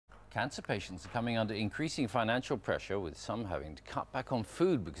Cancer patients are coming under increasing financial pressure, with some having to cut back on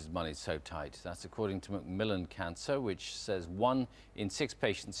food because money is so tight. That's according to Macmillan Cancer, which says 1 in 6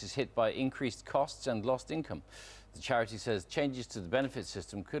 patients is hit by increased costs and lost income. The charity says changes to the benefit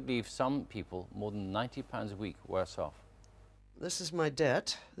system could leave some people more than £90 a week worse off. This is my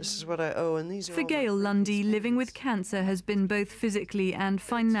debt. This is what I owe, and these are For Gail Lundy, living with cancer has been both physically and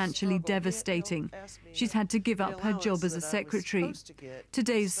financially devastating. She's had to give up her job as a secretary.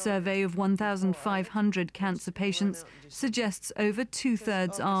 Today's survey of 1,500 cancer patients suggests over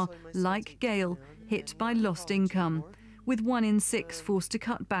 2/3 are, like Gail, hit by lost income, with 1 in 6 forced to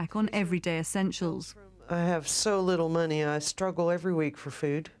cut back on everyday essentials. I have so little money. I struggle every week for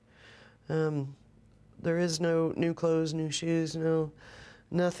food. There is no new clothes, new shoes,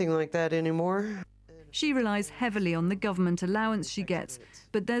 nothing like that anymore. She relies heavily on the government allowance she gets,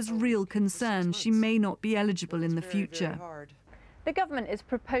 but there's real concern she may not be eligible in the future. The government is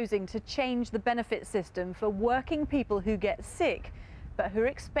proposing to change the benefit system for working people who get sick, but who are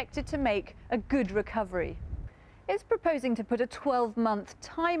expected to make a good recovery. It's proposing to put a 12-month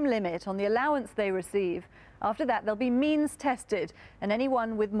time limit on the allowance they receive. After that, they'll be means tested, and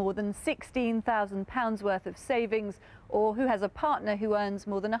anyone with more than £16,000 worth of savings or who has a partner who earns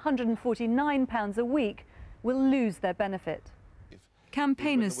more than £149 a week will lose their benefit.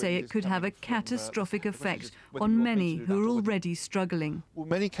 Campaigners say it could have a catastrophic effect on many who are already struggling. Well,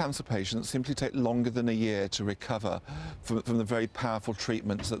 many cancer patients simply take longer than a year to recover from the very powerful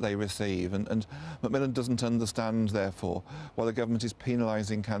treatments that they receive. And Macmillan doesn't understand, therefore, why the government is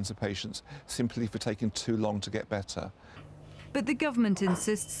penalising cancer patients simply for taking too long to get better. But the government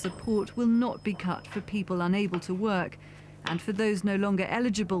insists support will not be cut for people unable to work. And for those no longer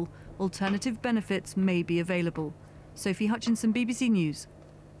eligible, alternative benefits may be available. Sophie Hutchinson, BBC News.